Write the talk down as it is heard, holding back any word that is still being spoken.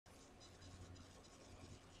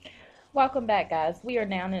Welcome back, guys. We are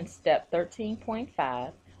now in step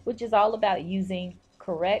 13.5, which is all about using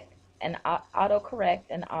correct and autocorrect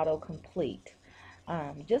and autocomplete.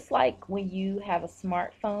 Just like when you have a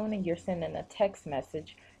smartphone and you're sending a text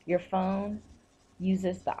message, your phone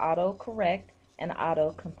uses the autocorrect and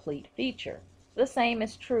autocomplete feature. The same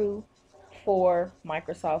is true for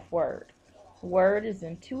Microsoft Word. Word is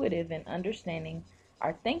intuitive in understanding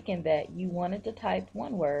or thinking that you wanted to type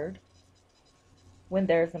one word. When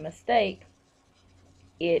there's a mistake,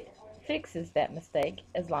 it fixes that mistake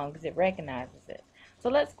as long as it recognizes it. So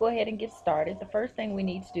let's go ahead and get started. The first thing we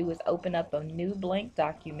need to do is open up a new blank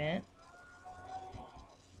document.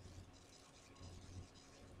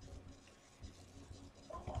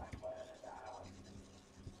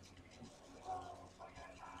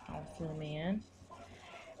 I'll zoom in.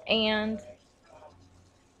 And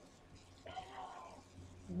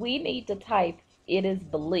we need to type "it is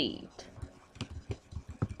believed."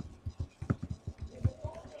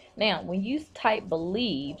 Now, when you type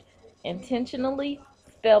 "believed," intentionally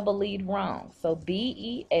spell "believed" wrong. So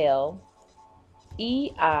Beived.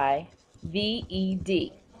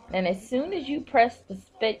 And as soon as you press the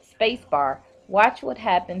space bar, watch what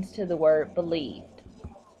happens to the word "believed."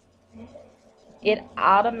 It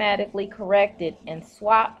automatically corrected and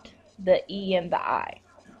swapped the E and the I.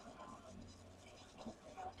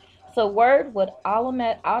 So Word would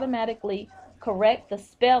automatically correct the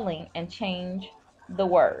spelling and change the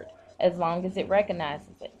word as long as it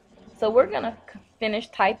recognizes it. So we're going to finish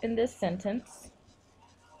typing this sentence.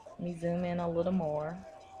 Let me zoom in a little more.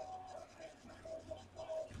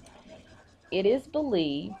 It is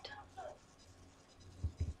believed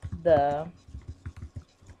the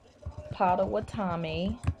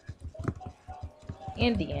Potawatomi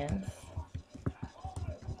Indians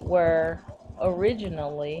were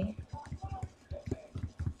originally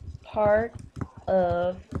part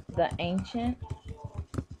of the ancient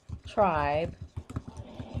tribe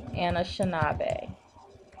Anishinaabe.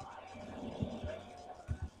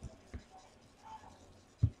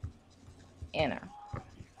 Enter.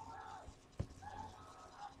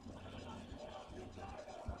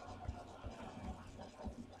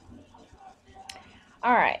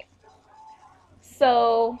 Alright,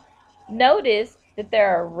 so notice that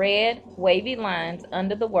there are red wavy lines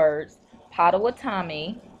under the words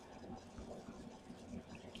Potawatomi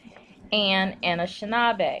and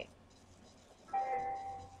Anishinaabe.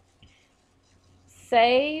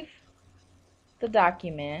 Save the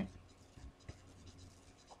document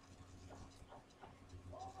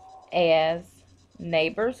as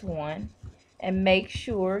Neighbors 1 and make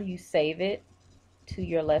sure you save it to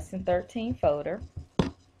your Lesson 13 folder.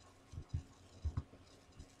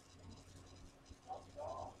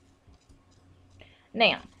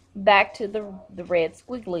 Now, back to the red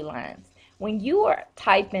squiggly lines. When you are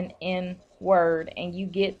typing in Word and you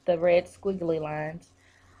get the red squiggly lines,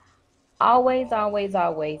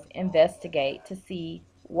 always investigate to see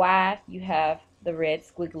why you have the red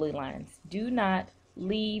squiggly lines. Do not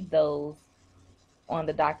leave those on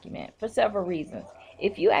the document for several reasons.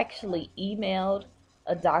 If you actually emailed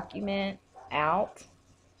a document out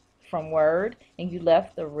from Word and you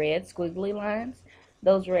left the red squiggly lines,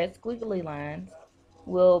 those red squiggly lines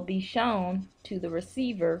will be shown to the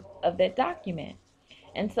receiver of that document.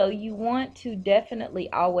 And so you want to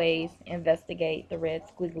definitely always investigate the red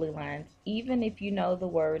squiggly lines, even if you know the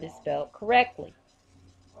word is spelled correctly.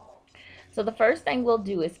 So the first thing we'll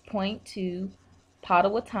do is point to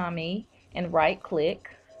Potawatomi and right click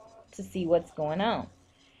to see what's going on.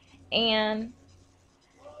 And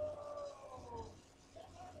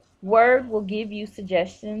Word will give you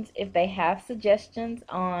suggestions if they have suggestions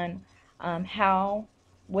on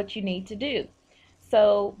what you need to do.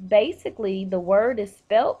 So basically the word is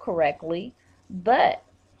spelled correctly, but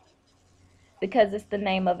because it's the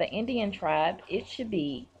name of an Indian tribe, it should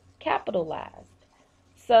be capitalized.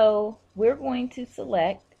 So we're going to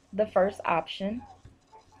select the first option,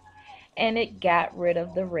 and it got rid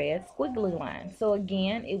of the red squiggly line. So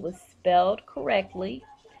again, it was spelled correctly,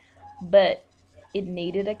 but it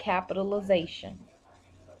needed a capitalization.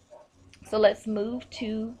 So let's move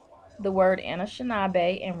to the word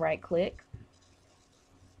Anishinaabe and right click.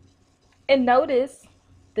 And notice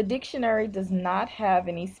the dictionary does not have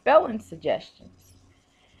any spelling suggestions.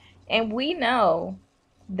 And we know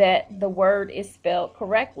that the word is spelled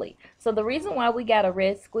correctly. So the reason why we got a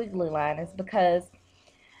red squiggly line is because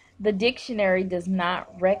the dictionary does not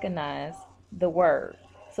recognize the word.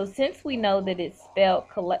 So since we know that it's spelled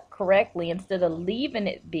correctly, instead of leaving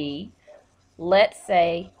it be, let's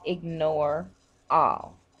say ignore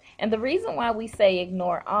all. And the reason why we say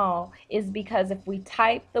ignore all is because if we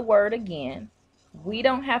type the word again, We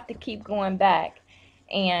don't have to keep going back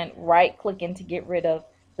and right clicking to get rid of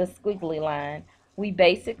the squiggly line. We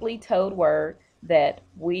basically told Word that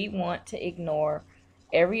we want to ignore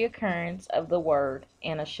every occurrence of the word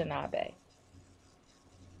in a shinabe.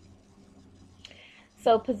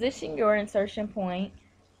 So position your insertion point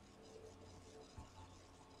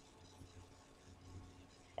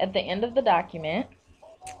at the end of the document.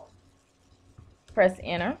 Press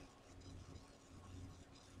enter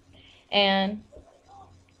and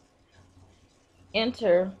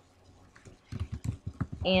enter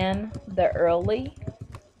in the early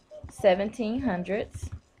 1700s,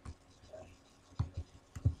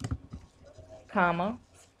 comma,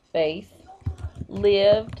 space,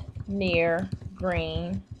 lived near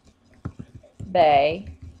Green Bay,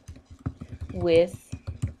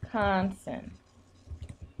 Wisconsin.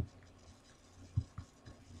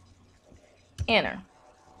 Enter.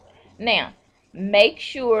 Now, make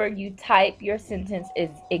sure you type your sentence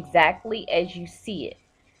exactly as you see it.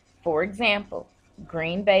 For example,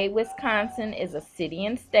 Green Bay, Wisconsin is a city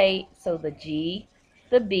and state, so the G,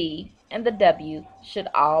 the B, and the W should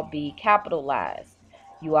all be capitalized.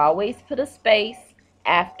 You always put a space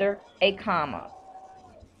after a comma.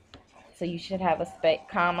 So you should have a space,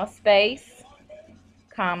 comma,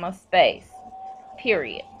 space,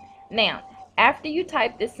 period. Now, after you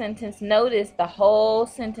type this sentence, notice the whole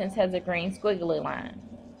sentence has a green squiggly line.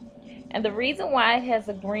 And the reason why it has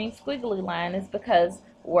a green squiggly line is because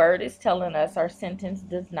Word is telling us our sentence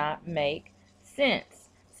does not make sense.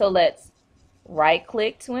 So let's right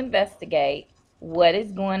click to investigate what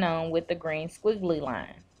is going on with the green squiggly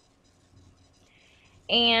line.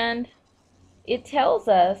 And it tells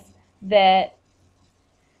us that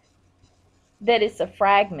it's a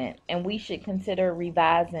fragment and we should consider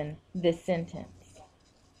revising this sentence.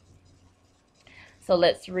 So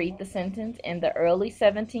let's read the sentence. In the early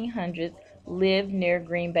 1700s, lived near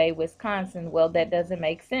Green Bay, Wisconsin. Well, that doesn't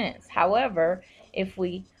make sense. However, if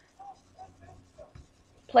we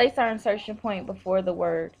place our insertion point before the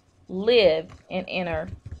word live and enter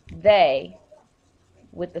they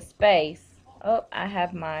with the space, oh, I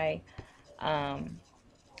have my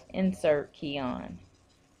insert key on.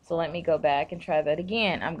 So let me go back and try that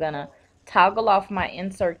again. I'm going to toggle off my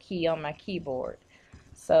insert key on my keyboard.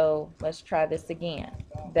 So let's try this again.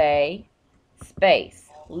 They, space,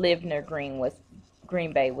 live near Green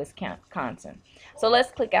Bay, Wisconsin. So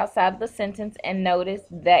let's click outside of the sentence and notice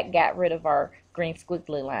that got rid of our green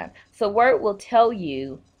squiggly line. So Word will tell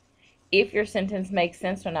you if your sentence makes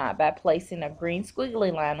sense or not by placing a green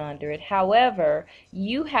squiggly line under it. However,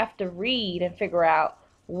 you have to read and figure out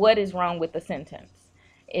what is wrong with the sentence.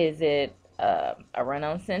 Is it a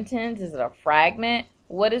run-on sentence? Is it a fragment?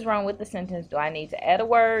 What is wrong with the sentence? Do I need to add a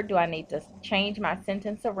word? Do I need to change my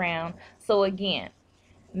sentence around? So again,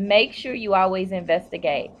 make sure you always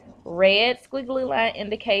investigate. Red squiggly line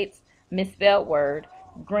indicates misspelled word.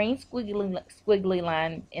 Green squiggly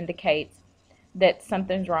line indicates that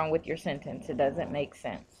something's wrong with your sentence. It doesn't make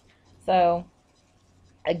sense. So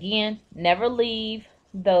again, never leave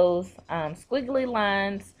those squiggly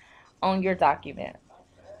lines on your document.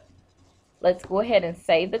 Let's go ahead and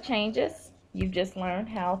save the changes. You've just learned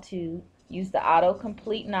how to use the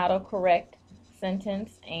autocomplete and autocorrect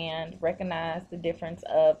sentence and recognize the difference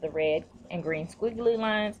of the red and green squiggly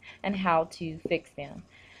lines and how to fix them.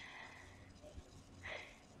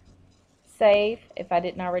 Save, if I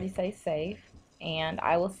didn't already say save, and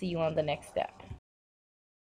I will see you on the next step.